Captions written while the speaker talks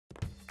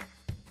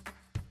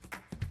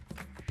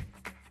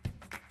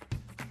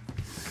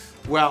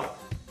Well,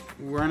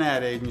 we're an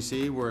ad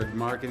agency, we're a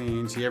marketing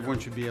agency, everyone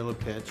should be able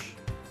to pitch.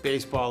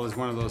 Baseball is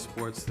one of those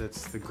sports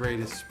that's the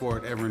greatest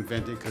sport ever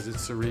invented because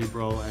it's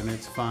cerebral and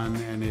it's fun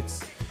and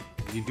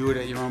you do it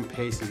at your own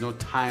pace, there's no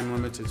time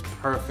limits, it's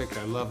perfect.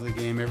 I love the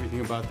game, everything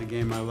about the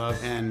game I love.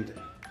 And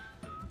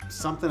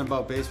something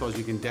about baseball is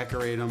you can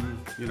decorate them,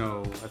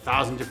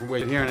 1,000 different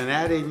ways. Here in an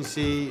ad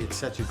agency, it's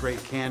such a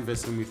great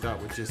canvas and we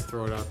thought we'd just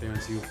throw it out there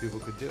and see what people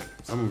could do.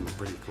 Some of them are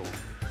pretty cool.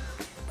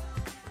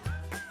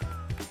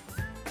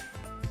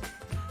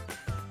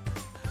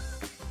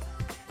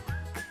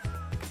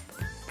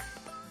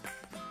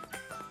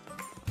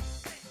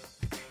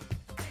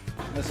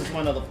 This is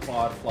one of the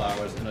pod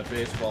flowers, and a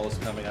baseball is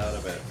coming out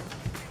of it.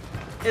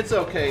 It's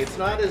okay. It's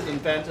not as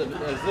inventive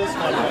as this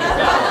one was.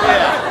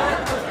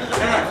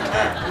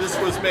 Yeah. This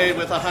was made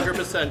with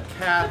 100%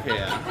 cat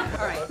hair.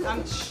 All right,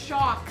 I'm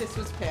shocked this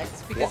was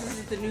picked because this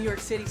is the New York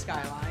City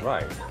skyline.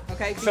 Right.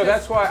 Okay. So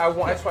that's why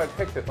I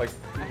picked it. Like,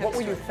 what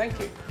were you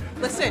thinking?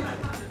 Listen.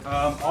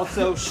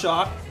 Also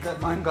shocked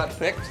that mine got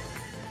picked.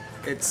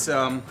 It's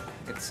a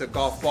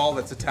golf ball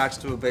that's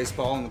attached to a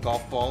baseball, and the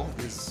golf ball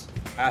is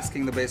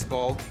asking the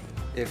baseball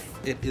if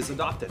it is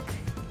adopted.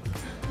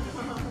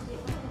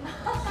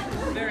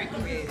 Very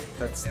creative.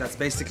 That's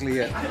basically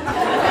it.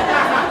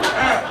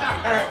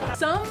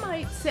 Some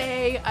might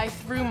say I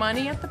threw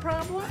money at the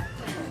problem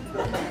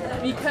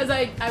because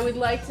I would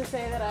like to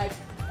say that I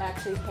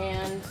actually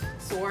hand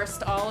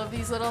sourced all of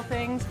these little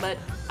things, but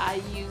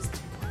I used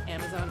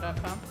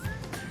Amazon.com.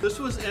 This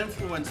was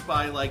influenced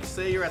by, like,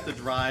 say you're at the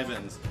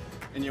drive-ins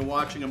and you're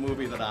watching a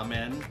movie that I'm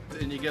in,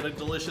 and you get a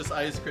delicious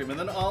ice cream, and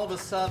then all of a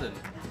sudden,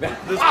 this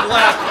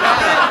black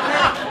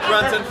cat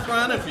runs in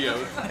front of you,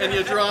 and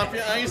you drop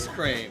your ice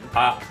cream.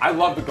 I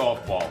love the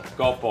golf ball.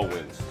 Golf ball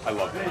wins. I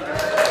love it.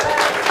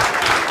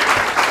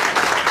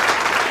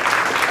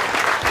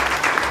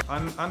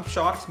 I'm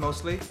shocked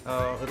mostly,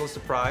 a little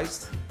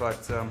surprised,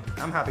 but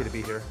I'm happy to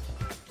be here.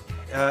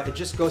 It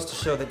just goes to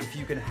show that if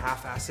you can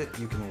half-ass it,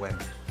 you can win.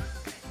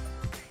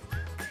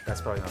 That's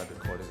probably not a good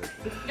quote, is it?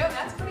 No,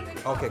 that's a pretty good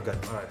quote. Okay, good.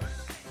 All right.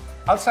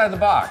 Outside the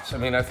box. I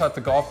mean, I thought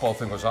the golf ball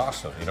thing was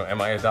awesome.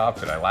 Am I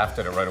adopted? I laughed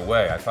at it right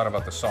away. I thought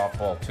about the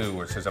softball too,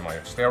 where it says, am I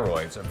on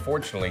steroids?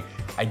 Unfortunately,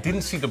 I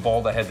didn't see the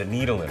ball that had the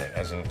needle in it,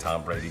 as in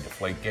Tom Brady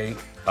Deflategate.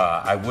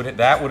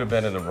 That would have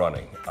been in the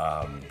running.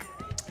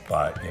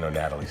 But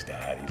Natalie's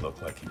dad, he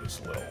looked like he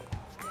was a little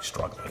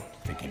struggling.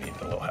 I think he needed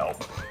a little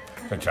help.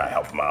 Gonna try to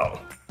help him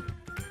out.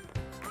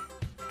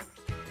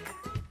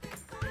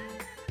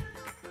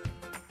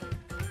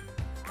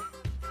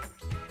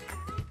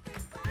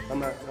 I'm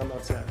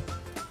not sad.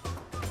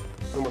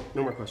 No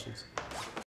more questions.